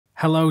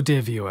Hello dear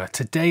viewer,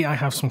 today I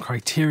have some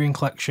Criterion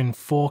Collection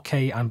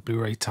 4K and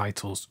Blu-ray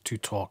titles to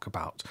talk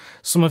about.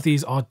 Some of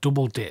these are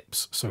double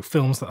dips, so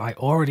films that I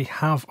already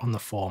have on the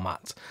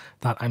format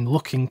that I'm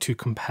looking to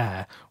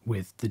compare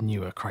with the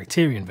newer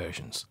Criterion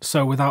versions.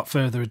 So without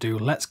further ado,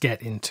 let's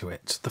get into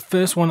it. The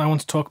first one I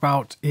want to talk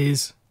about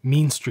is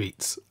Mean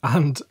Streets,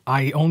 and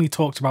I only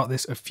talked about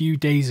this a few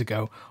days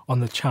ago on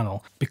the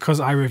channel because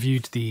I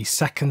reviewed the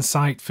Second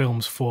Sight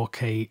Films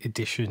 4K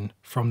edition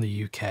from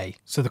the UK.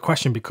 So the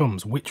question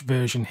becomes, which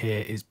version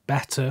here is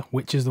better,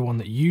 which is the one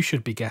that you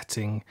should be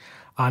getting,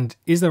 and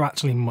is there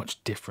actually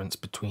much difference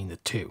between the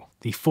two?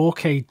 The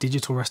 4K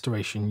digital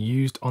restoration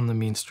used on the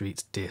Mean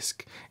Streets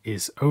disc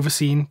is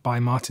overseen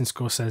by Martin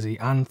Scorsese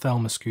and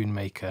Thelma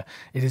Schoonmaker.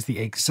 It is the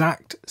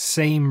exact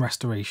same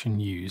restoration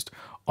used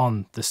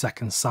on the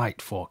Second Sight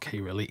 4K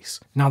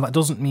release. Now that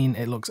doesn't mean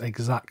it looks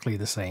exactly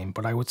the same,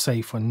 but I would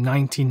say for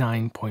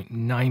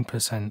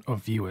 99.9%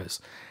 of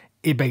viewers,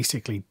 it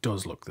basically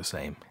does look the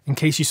same. In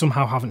case you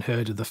somehow haven't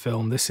heard of the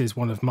film, this is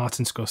one of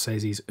Martin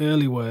Scorsese's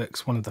early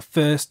works, one of the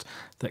first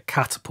that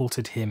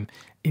catapulted him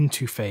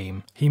into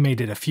fame. He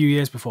made it a few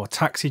years before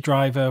Taxi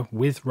Driver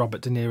with Robert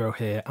De Niro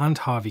here and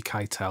Harvey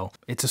Keitel.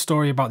 It's a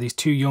story about these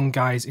two young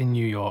guys in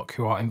New York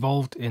who are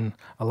involved in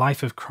a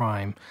life of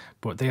crime,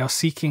 but they are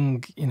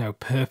seeking,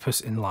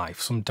 purpose in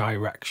life, some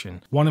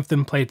direction. One of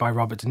them, played by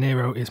Robert De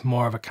Niro, is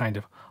more of a kind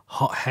of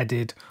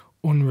hot-headed,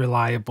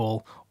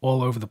 unreliable,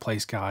 all over the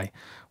place guy,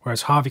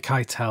 whereas Harvey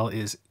Keitel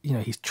is,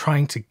 he's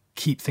trying to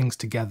keep things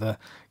together,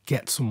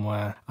 get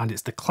somewhere, and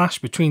it's the clash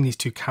between these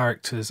two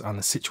characters and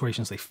the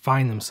situations they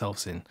find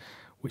themselves in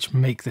which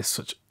make this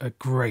such a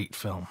great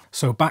film.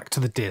 So back to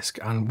the disc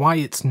and why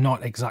it's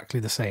not exactly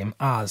the same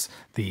as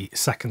the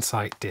Second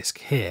Sight disc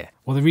here.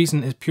 Well, the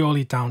reason is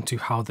purely down to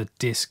how the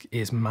disc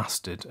is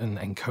mastered and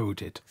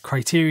encoded.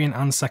 Criterion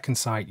and Second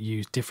Sight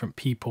use different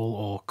people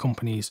or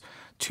companies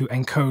to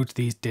encode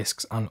these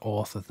discs and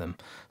author them.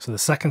 So the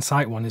Second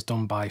Sight one is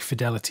done by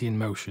Fidelity in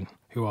Motion,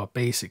 who are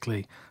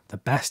basically the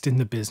best in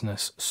the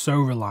business,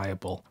 so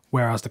reliable.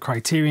 Whereas the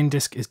Criterion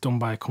disc is done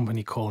by a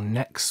company called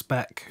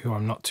NextSpec, who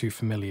I'm not too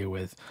familiar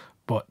with,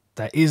 but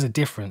there is a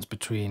difference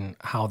between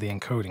how the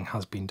encoding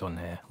has been done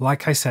here.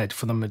 Like I said,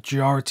 for the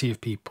majority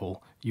of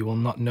people, you will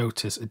not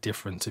notice a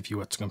difference if you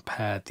were to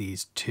compare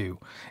these two.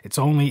 It's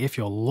only if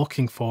you're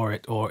looking for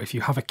it, or if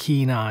you have a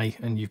keen eye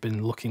and you've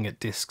been looking at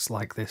discs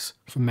like this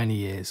for many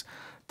years,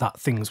 that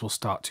things will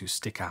start to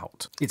stick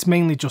out. It's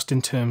mainly just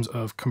in terms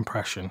of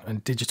compression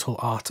and digital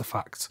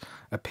artifacts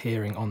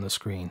appearing on the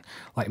screen,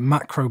 like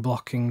macro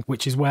blocking,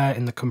 which is where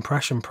in the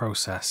compression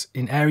process,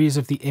 in areas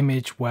of the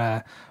image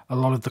where a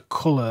lot of the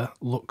colour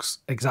looks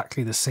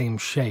exactly the same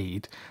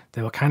shade,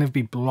 they will kind of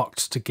be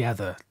blocked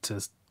together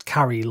to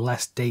carry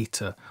less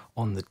data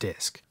on the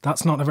disc.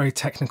 That's not a very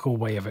technical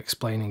way of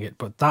explaining it,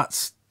 but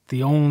that's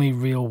the only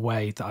real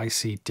way that I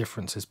see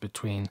differences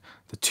between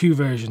the two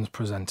versions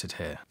presented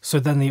here.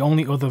 So then the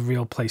only other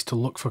real place to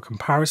look for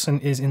comparison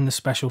is in the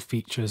special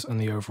features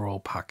and the overall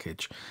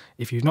package.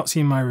 If you've not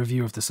seen my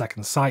review of the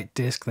Second Sight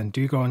disc, then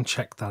do go and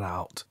check that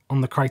out.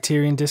 On the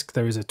Criterion disc,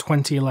 there is a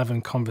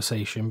 2011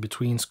 conversation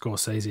between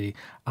Scorsese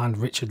and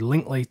Richard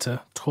Linklater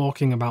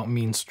talking about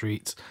Mean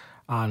Streets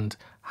and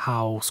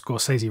how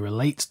Scorsese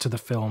relates to the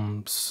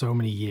film so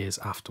many years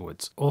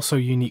afterwards. Also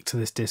unique to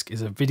this disc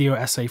is a video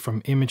essay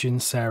from Imogen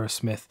Sarah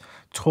Smith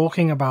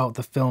talking about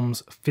the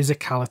film's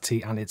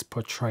physicality and its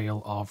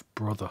portrayal of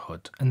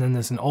brotherhood. And then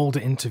there's an older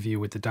interview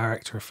with the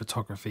director of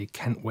photography,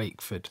 Kent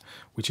Wakeford,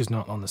 which is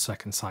not on the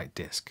Second Sight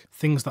disc.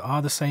 Things that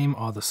are the same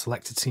are the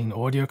selected scene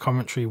audio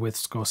commentary with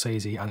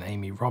Scorsese and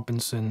Amy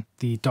Robinson.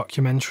 The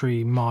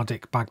documentary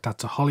Marduk Baghdad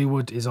to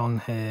Hollywood is on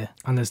here.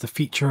 And there's the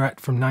featurette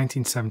from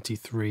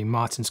 1973,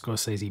 Martin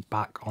Scorsese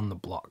back on the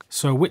block.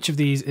 So which of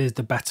these is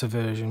the better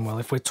version? Well,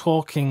 if we're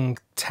talking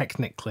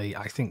technically,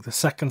 I think the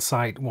Second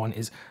Sight one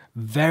is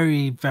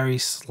very, very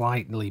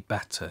slightly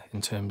better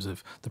in terms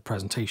of the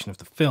presentation of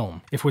the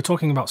film. If we're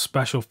talking about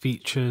special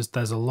features,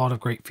 there's a lot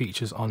of great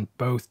features on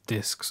both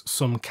discs,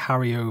 some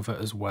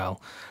carryover as well.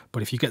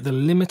 But if you get the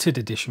limited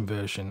edition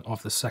version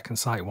of the Second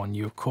Sight one,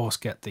 you of course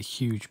get the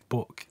huge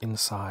book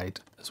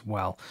inside as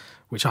well,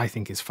 which I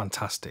think is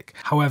fantastic.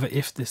 However,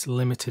 if this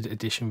limited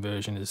edition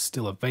version is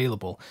still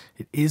available,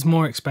 it is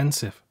more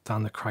expensive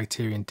than the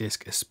Criterion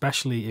disc,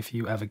 especially if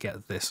you ever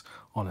get this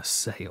on a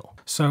sale.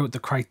 So the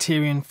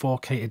Criterion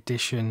 4K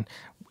edition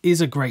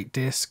is a great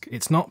disc.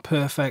 It's not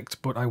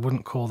perfect, but I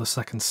wouldn't call the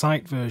Second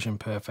Sight version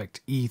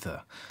perfect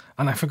either.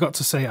 And I forgot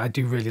to say I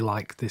do really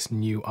like this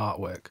new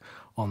artwork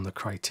on the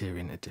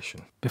Criterion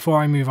edition. Before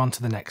I move on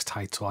to the next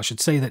title, I should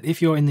say that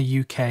if you're in the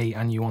UK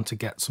and you want to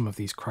get some of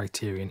these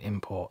Criterion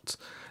imports,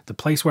 the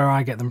place where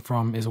I get them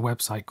from is a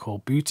website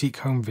called Boutique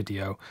Home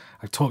Video.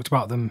 I've talked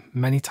about them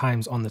many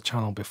times on the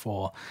channel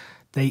before.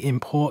 They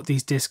import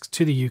these discs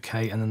to the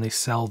UK and then they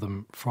sell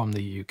them from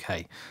the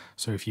UK.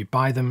 So if you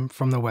buy them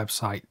from the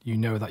website, you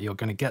know that you're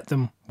going to get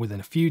them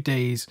within a few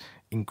days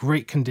in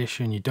great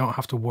condition. You don't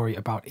have to worry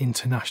about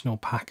international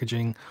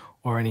packaging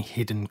or any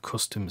hidden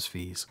customs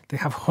fees. They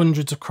have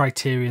hundreds of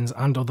Criterions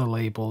and other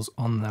labels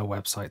on their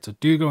website, so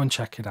do go and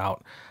check it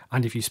out.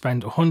 And if you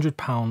spend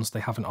 £100, they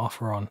have an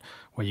offer on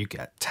where you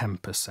get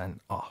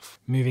 10% off.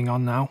 Moving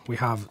on now, we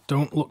have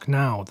Don't Look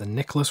Now, the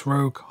Nicholas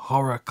Roeg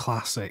horror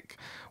classic,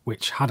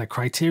 which had a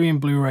Criterion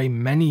Blu-ray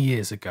many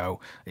years ago.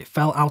 It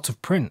fell out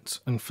of print,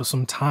 and for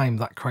some time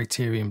that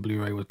Criterion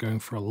Blu-ray was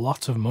going for a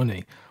lot of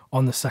money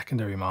on the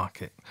secondary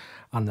market.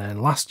 And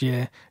then last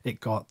year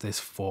it got this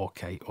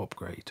 4K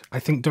upgrade.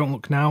 I think Don't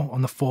Look Now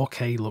on the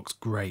 4K looks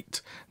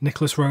great.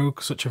 Nicholas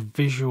Roeg, such a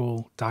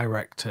visual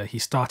director, he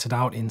started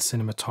out in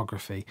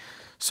cinematography,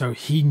 so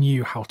he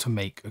knew how to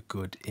make a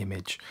good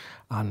image.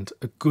 And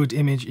a good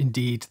image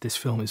indeed, this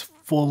film is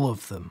full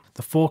of them.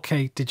 The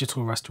 4K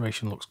digital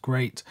restoration looks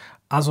great.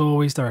 As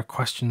always, there are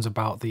questions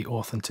about the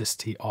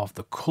authenticity of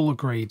the color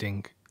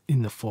grading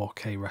in the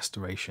 4K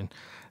restoration.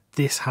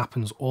 This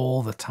happens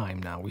all the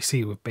time now. We see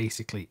it with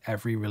basically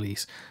every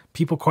release.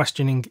 People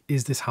questioning,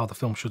 is this how the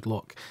film should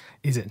look?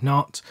 Is it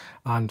not?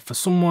 And for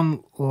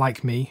someone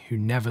like me who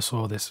never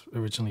saw this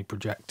originally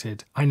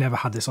projected, I never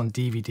had this on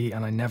DVD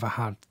and I never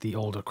had the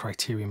older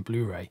Criterion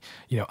Blu-ray,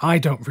 I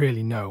don't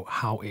really know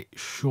how it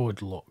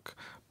should look.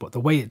 But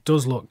the way it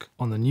does look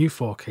on the new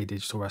 4K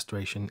digital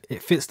restoration,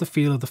 it fits the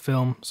feel of the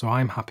film, so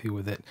I'm happy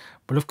with it.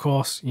 But of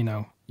course,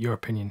 your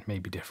opinion may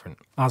be different.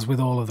 As with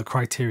all of the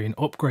Criterion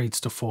upgrades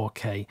to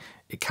 4K,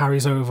 it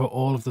carries over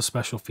all of the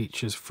special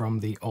features from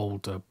the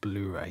older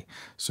Blu-ray.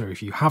 So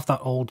if you have that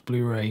old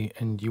Blu-ray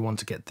and you want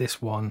to get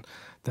this one,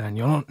 then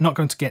you're not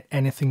going to get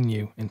anything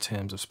new in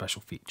terms of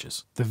special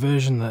features. The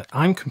version that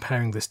I'm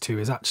comparing this to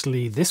is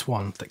actually this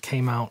one that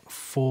came out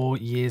 4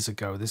 years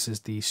ago. This is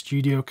the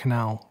Studio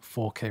Canal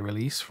 4K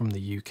release from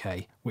the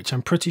UK, which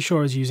I'm pretty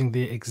sure is using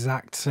the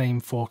exact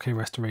same 4K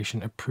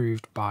restoration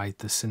approved by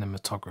the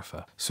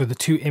cinematographer. So the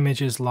two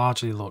images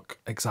largely look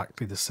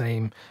exactly the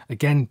same.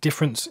 Again,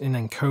 difference in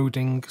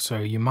encoding, so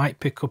you might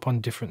pick up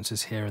on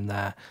differences here and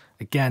there.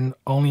 Again,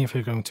 only if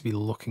you're going to be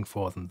looking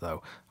for them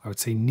though. I would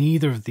say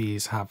neither of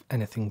these have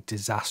anything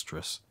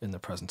disastrous in the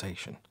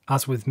presentation.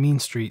 As with Mean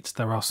Streets,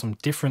 there are some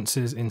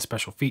differences in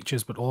special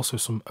features, but also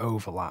some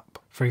overlap.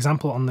 For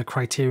example, on the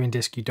Criterion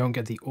disc, you don't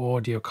get the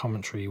audio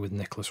commentary with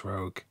Nicholas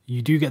Roeg.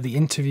 You do get the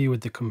interview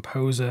with the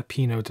composer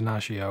Pino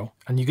Donaggio,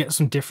 and you get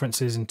some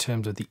differences in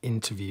terms of the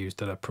interviews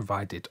that are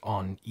provided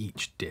on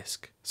each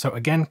disc. So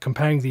again,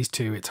 comparing these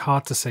two, it's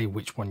hard to say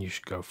which one you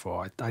should go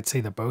for. I'd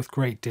say they're both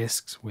great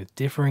discs with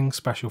differing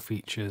special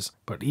features,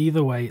 but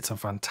either way, it's a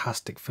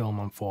fantastic film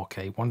on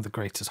 4K, one of the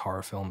greatest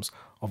horror films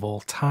of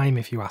all time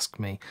if you ask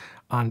me,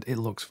 and it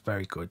looks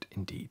very good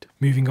indeed.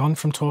 Moving on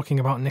from talking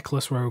about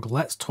Nicholas Roeg,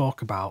 let's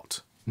talk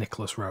about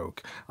Nicholas Roeg.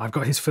 I've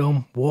got his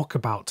film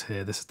Walkabout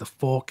here. This is the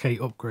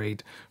 4K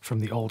upgrade from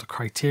the older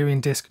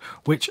Criterion disc,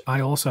 which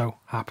I also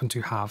happen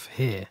to have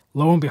here.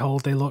 Lo and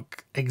behold, they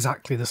look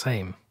exactly the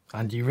same.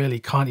 And you really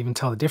can't even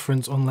tell the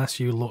difference unless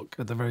you look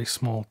at the very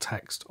small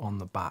text on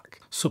the back.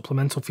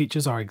 Supplemental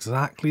features are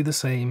exactly the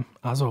same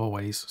as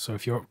always, so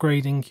if you're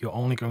upgrading, you're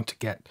only going to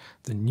get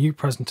the new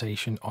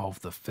presentation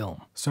of the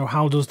film. So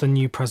how does the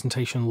new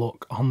presentation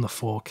look on the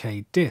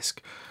 4K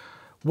disc?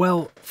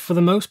 Well, for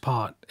the most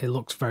part, it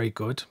looks very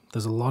good.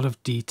 There's a lot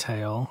of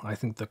detail. I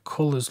think the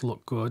colours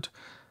look good.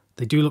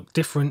 They do look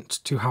different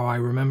to how I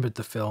remembered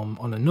the film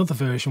on another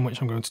version,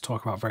 which I'm going to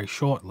talk about very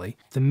shortly.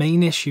 The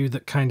main issue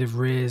that kind of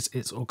rears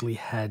its ugly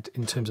head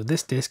in terms of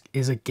this disc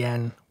is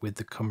again with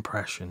the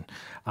compression.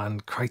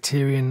 And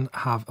Criterion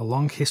have a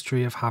long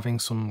history of having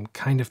some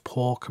kind of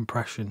poor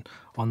compression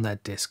on their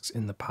discs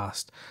in the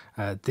past.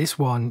 This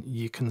one,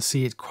 you can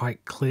see it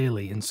quite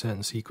clearly in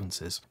certain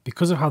sequences.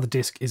 Because of how the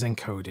disc is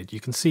encoded, you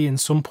can see in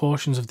some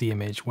portions of the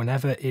image,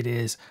 whenever it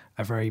is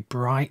a very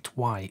bright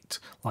white,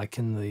 like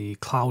in the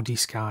cloudy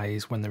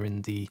skies when they're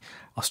in the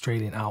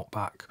Australian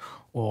outback,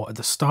 or at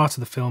the start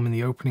of the film in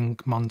the opening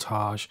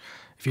montage,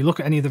 if you look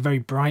at any of the very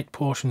bright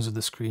portions of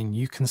the screen,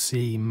 you can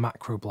see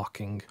macro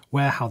blocking,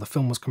 where how the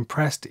film was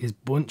compressed is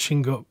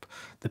bunching up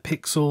the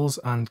pixels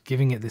and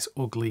giving it this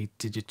ugly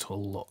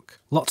digital look.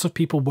 Lots of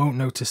people won't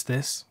notice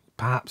this.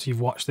 Perhaps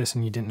you've watched this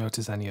and you didn't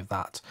notice any of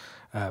that,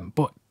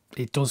 but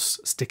it does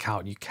stick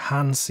out. You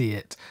can see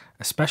it,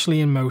 especially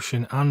in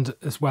motion, and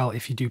as well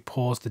if you do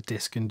pause the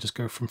disc and just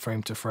go from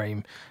frame to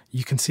frame,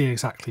 you can see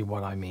exactly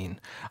what I mean.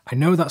 I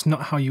know that's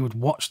not how you would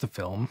watch the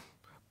film,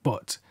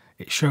 but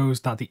it shows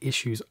that the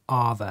issues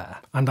are there.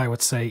 And I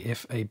would say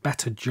if a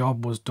better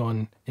job was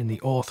done in the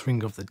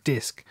authoring of the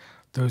disc,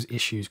 those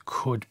issues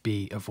could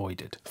be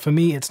avoided. For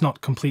me, it's not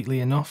completely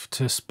enough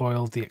to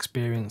spoil the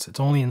experience. It's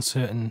only in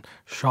certain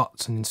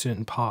shots and in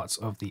certain parts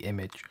of the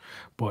image.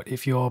 But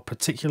if you're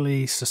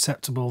particularly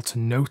susceptible to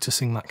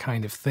noticing that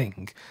kind of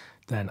thing,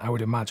 then I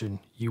would imagine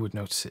you would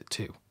notice it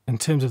too. In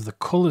terms of the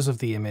colours of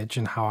the image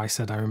and how I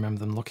said I remember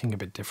them looking a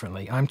bit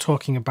differently, I'm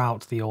talking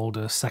about the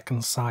older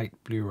Second Sight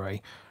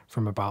Blu-ray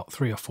from about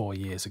 3 or 4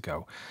 years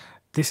ago.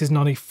 This is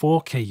not a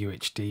 4K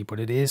UHD, but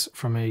it is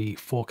from a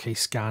 4K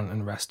scan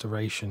and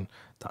restoration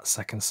that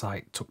Second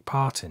Sight took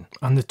part in.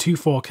 And the two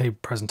 4K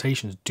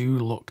presentations do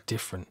look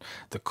different.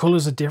 The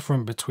colours are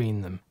different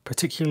between them,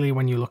 particularly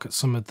when you look at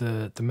some of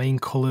the main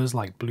colours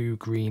like blue,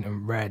 green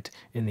and red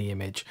in the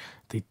image.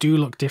 They do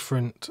look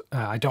different.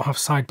 I don't have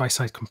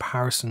side-by-side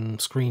comparison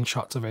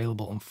screenshots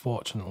available,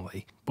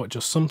 unfortunately, but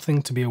just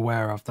something to be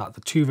aware of, that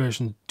the two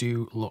versions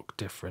do look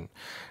different.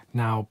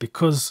 Now,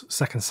 because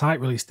Second Sight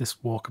released this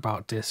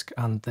walkabout disc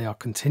and they are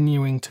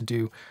continuing to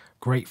do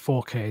great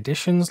 4K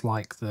editions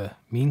like the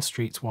Mean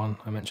Streets one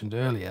I mentioned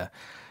earlier,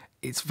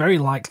 it's very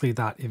likely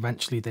that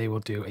eventually they will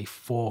do a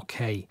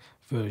 4K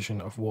version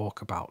of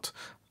Walkabout.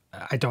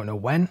 I don't know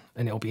when,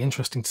 and it'll be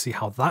interesting to see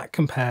how that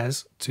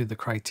compares to the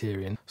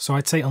Criterion. So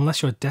I'd say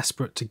unless you're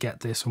desperate to get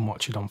this and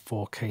watch it on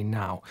 4K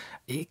now,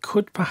 it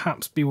could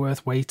perhaps be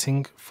worth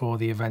waiting for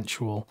the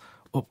eventual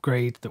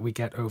upgrade that we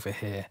get over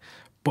here.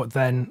 But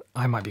then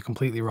I might be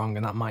completely wrong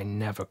and that might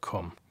never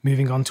come.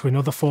 Moving on to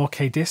another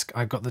 4K disc,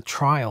 I've got The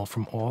Trial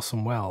from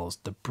Orson Welles,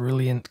 the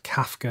brilliant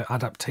Kafka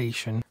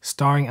adaptation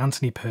starring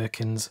Anthony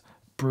Perkins,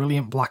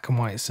 brilliant black and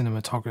white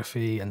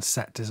cinematography and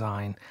set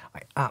design.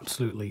 I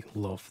absolutely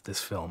love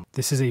this film.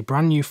 This is a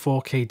brand new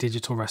 4K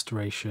digital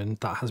restoration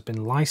that has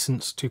been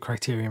licensed to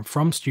Criterion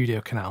from Studio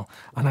Canal,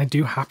 and I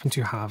do happen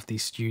to have the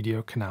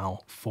Studio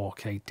Canal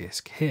 4K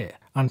disc here.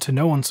 And to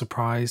no one's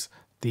surprise,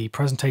 the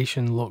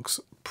presentation looks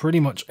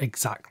pretty much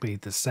exactly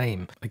the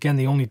same. Again,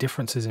 the only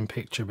differences in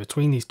picture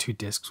between these two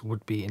discs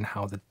would be in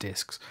how the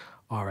discs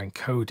are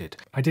encoded.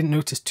 I didn't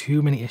notice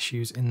too many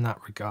issues in that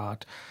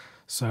regard,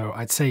 so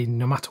I'd say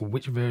no matter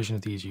which version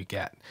of these you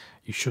get,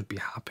 you should be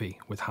happy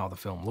with how the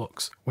film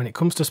looks. When it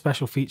comes to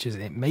special features,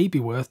 it may be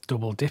worth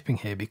double dipping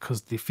here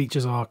because the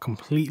features are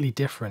completely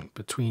different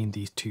between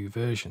these two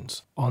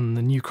versions. On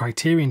the new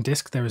Criterion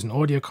disc, there is an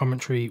audio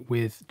commentary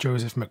with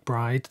Joseph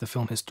McBride, the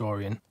film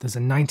historian. There's a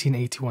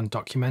 1981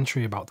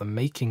 documentary about the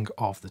making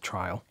of The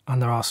Trial,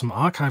 and there are some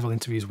archival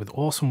interviews with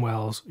Orson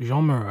Welles,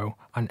 Jean Moreau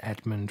and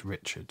Edmund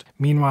Richard.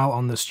 Meanwhile,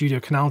 on the Studio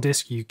Canal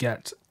disc, you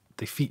get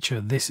the feature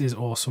This is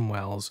Orson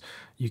Welles,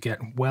 you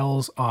get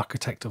Welles,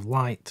 Architect of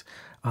Light,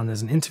 and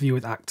there's an interview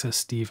with actor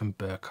Stephen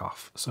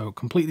Burkoff. So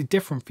completely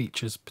different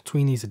features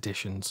between these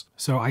editions.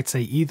 So I'd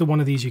say either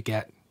one of these you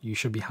get, you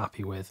should be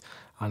happy with.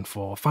 And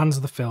for fans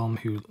of the film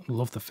who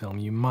love the film,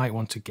 you might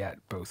want to get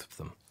both of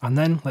them. And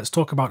then let's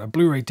talk about a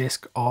Blu-ray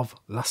disc of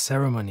La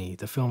Cérémonie,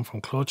 the film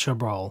from Claude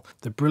Chabrol,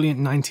 the brilliant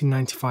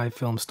 1995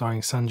 film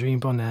starring Sandrine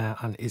Bonnaire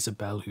and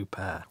Isabelle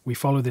Huppert. We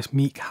follow this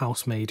meek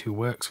housemaid who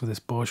works for this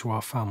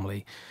bourgeois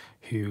family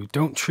who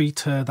don't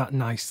treat her that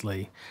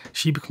nicely.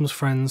 She becomes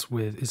friends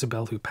with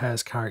Isabelle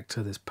Huppert's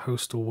character, this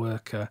postal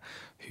worker,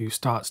 who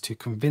starts to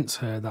convince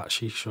her that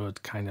she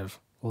should kind of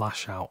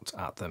lash out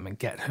at them and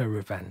get her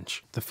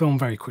revenge. The film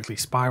very quickly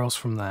spirals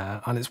from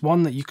there, and it's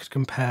one that you could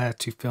compare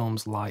to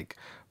films like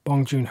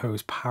Bong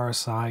Joon-ho's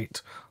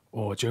Parasite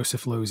or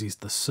Joseph Losey's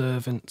The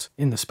Servant.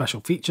 In the special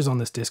features on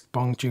this disc,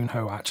 Bong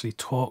Joon-ho actually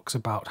talks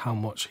about how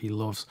much he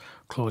loves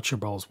Claude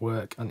Chabrol's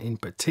work, and in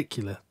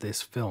particular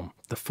this film.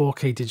 The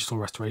 4K digital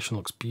restoration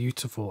looks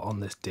beautiful on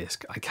this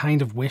disc. I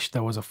kind of wish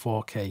there was a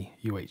 4K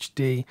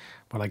UHD,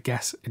 but I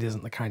guess it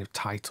isn't the kind of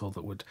title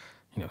that would,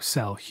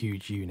 sell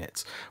huge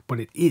units, but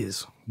it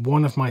is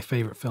one of my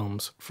favourite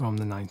films from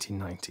the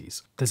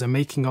 1990s. There's a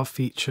making of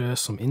feature,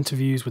 some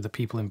interviews with the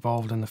people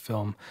involved in the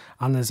film,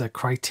 and there's a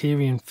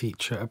Criterion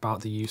feature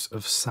about the use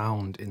of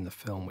sound in the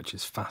film, which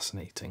is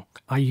fascinating.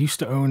 I used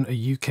to own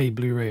a UK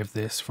Blu-ray of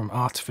this from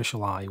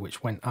Artificial Eye,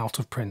 which went out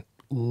of print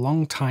a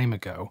long time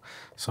ago,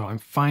 so I'm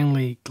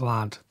finally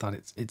glad that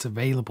it's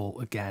available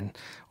again,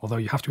 although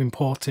you have to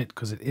import it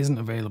because it isn't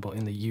available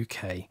in the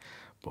UK.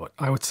 But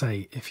I would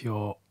say if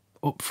you're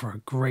up for a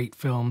great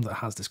film that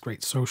has this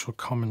great social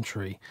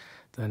commentary,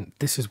 then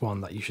this is one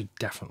that you should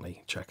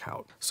definitely check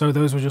out. So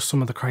those were just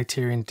some of the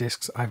Criterion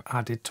discs I've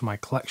added to my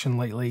collection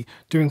lately,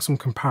 doing some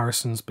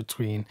comparisons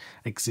between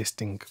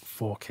existing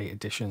 4K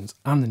editions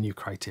and the new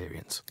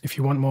Criterions. If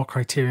you want more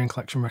Criterion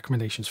Collection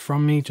recommendations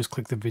from me, just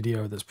click the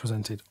video that's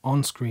presented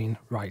on screen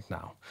right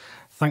now.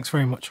 Thanks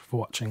very much for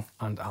watching,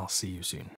 and I'll see you soon.